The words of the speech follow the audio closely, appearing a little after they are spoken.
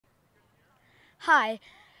Hi,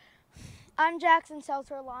 I'm Jackson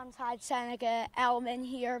Seltzer alongside Seneca Elman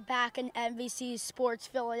here back in NBC Sports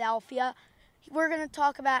Philadelphia. We're going to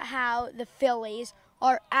talk about how the Phillies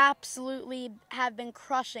have been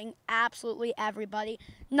crushing absolutely everybody,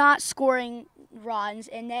 not scoring runs,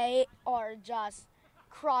 and they are just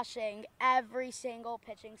crushing every single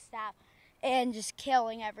pitching staff and just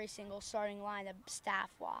killing every single starting lineup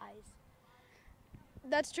staff-wise.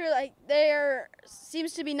 That's true. Like there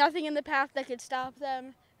seems to be nothing in the path that could stop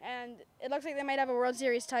them, and it looks like they might have a World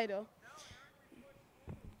Series title.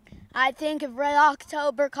 I think if Red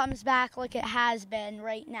October comes back like it has been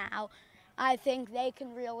right now, I think they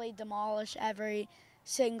can really demolish every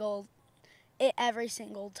single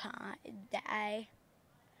time day.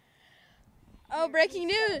 Oh, breaking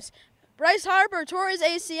news! Bryce Harper tore his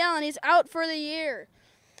ACL and he's out for the year.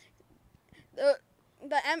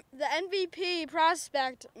 The MVP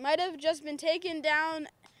prospect might have just been taken down,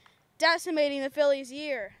 decimating the Phillies'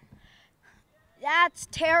 year. That's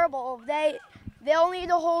terrible. They'll need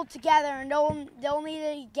to hold together, and they'll need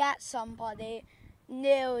to get somebody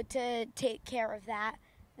new to take care of that.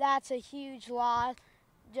 That's a huge loss.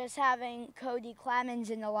 Just having Cody Clemens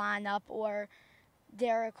in the lineup or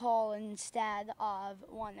Derek Hall instead of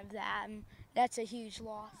one of them. That's a huge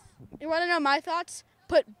loss. You want to know my thoughts?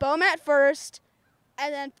 Put Bohm at first,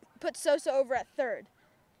 and then put Sosa over at third.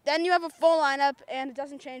 Then you have a full lineup, and it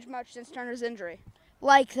doesn't change much since Turner's injury.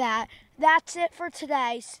 Like that. That's it for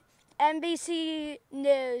today. NBC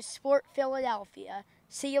News, Sport Philadelphia.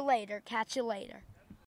 See you later. Catch you later.